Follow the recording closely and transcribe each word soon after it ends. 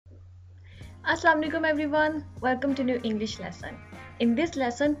Assalamu alaikum everyone, welcome to new English lesson. In this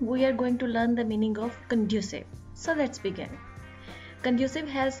lesson we are going to learn the meaning of conducive. So let's begin. Conducive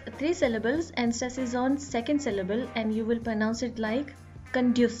has 3 syllables and stress is on second syllable and you will pronounce it like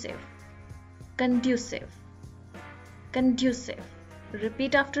conducive. Conducive. Conducive.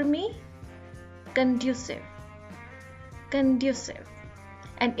 Repeat after me. Conducive. Conducive.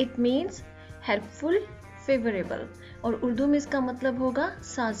 And it means helpful, favorable. और उर्दू में इसका मतलब होगा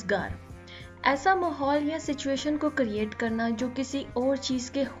साजगार. ऐसा माहौल या situation को create करना जो किसी और चीज़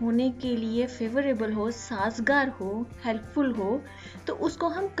के होने के लिए फेवरेबल हो, साजगार हो, हेल्पफुल हो, तो उसको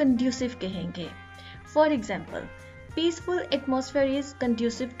हम कंड्यूसिव कहेंगे. For example, peaceful atmosphere is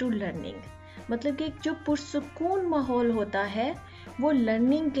conducive to learning. मतलब कि जो पुरसुकून माहौल होता है वो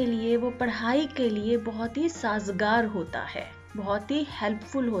लर्निंग के लिए, वो पढ़ाई के लिए बहुत ही साजगार होता है, बहुत ही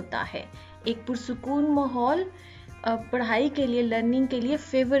हेल्पफुल होता है. एक पुरसुकून माहौल पढ़ाई के लिए, लर्निंग के लिए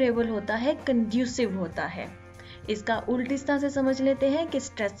फेवरेबल होता है, कंड्यूसिव होता है. इसका उल्ट इस तरह से समझ लेते हैं कि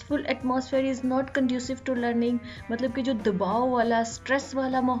stressful atmosphere is not conducive to learning. मतलब कि जो दबाव वाला, स्ट्रेस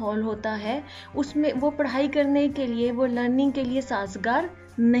वाला माहौल होता है उसमें वो पढ़ाई करने के लिए, वो लर्निंग के लिए साजगार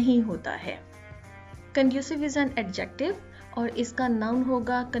नहीं होता है. कंड्यूसिव इज़ एन एडजेक्टिव और इसका नाउन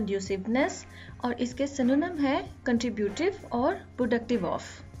होगा कंड्यूसिवनेस और इसके सिनोनिम है कंट्रीब्यूटिव और productive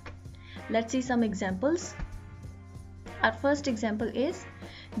of. Let's see some examples. Our first example is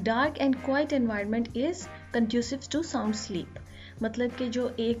dark and quiet environment is conducive to sound sleep. मतलब कि जो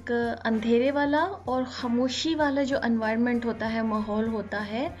एक अंधेरे वाला और खामोशी वाला जो environment होता है, माहौल होता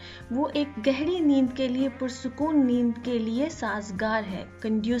है, वो एक गहरी नींद के लिए, पुरसुकून नींद के लिए साजगार है,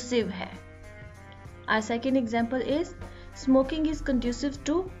 conducive है. Our second example is smoking is conducive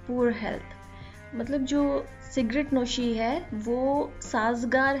to poor health. मतलब जो सिगरेट नोशी है वो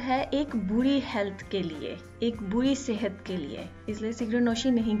साजगार है एक बुरी हेल्थ के लिए, एक बुरी सेहत के लिए, इसलिए सिगरेट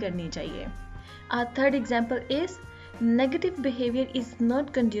नोशी नहीं करनी चाहिए. Our third example is negative behavior is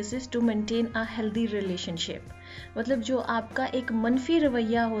not conducive to maintain a healthy relationship. मतलब जो आपका एक मनफी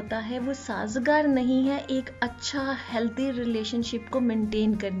रवैया होता है वो साजगार नहीं है एक अच्छा हेल्दी रिलेशनशिप को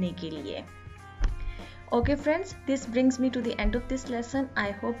मेंटेन करने के लिए. Okay friends, this brings me to the end of this lesson. I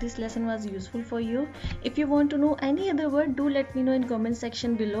hope this lesson was useful for you. If you want to know any other word, do let me know in comment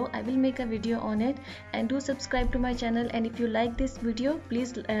section below. I will make a video on it, and do subscribe to my channel. And if you like this video,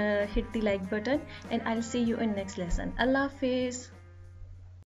 please hit the like button, and I'll see you in next lesson. Allah Hafiz.